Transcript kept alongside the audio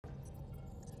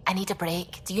I need a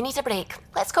break. Do you need a break?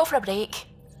 Let's go for a break.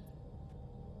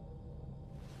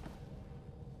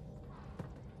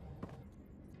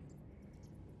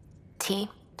 Tea,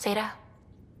 Sara?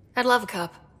 I'd love a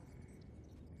cup.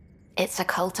 It's a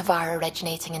cultivar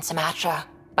originating in Sumatra.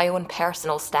 My own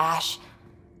personal stash.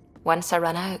 Once I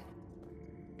run out,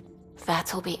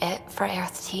 that'll be it for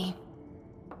Earth tea.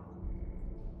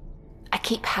 I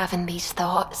keep having these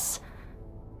thoughts.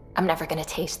 I'm never gonna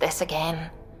taste this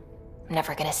again. I'm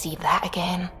never gonna see that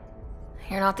again.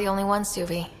 You're not the only one,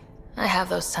 Suvi. I have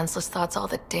those senseless thoughts all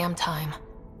the damn time.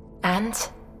 And?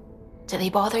 Do they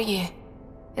bother you?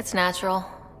 It's natural.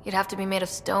 You'd have to be made of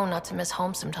stone not to miss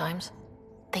home sometimes.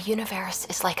 The universe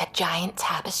is like a giant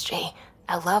tapestry.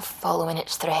 I love following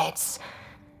its threads,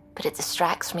 but it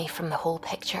distracts me from the whole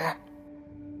picture.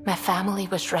 My family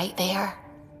was right there,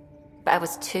 but I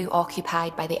was too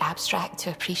occupied by the abstract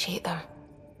to appreciate them.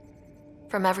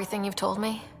 From everything you've told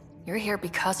me, you're here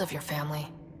because of your family.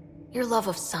 Your love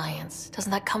of science,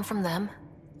 doesn't that come from them?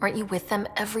 Aren't you with them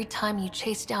every time you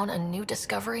chase down a new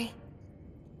discovery?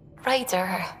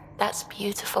 Ryder, that's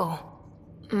beautiful.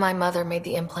 My mother made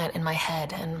the implant in my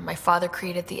head, and my father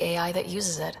created the AI that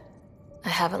uses it. I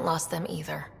haven't lost them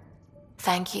either.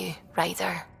 Thank you,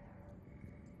 Ryder.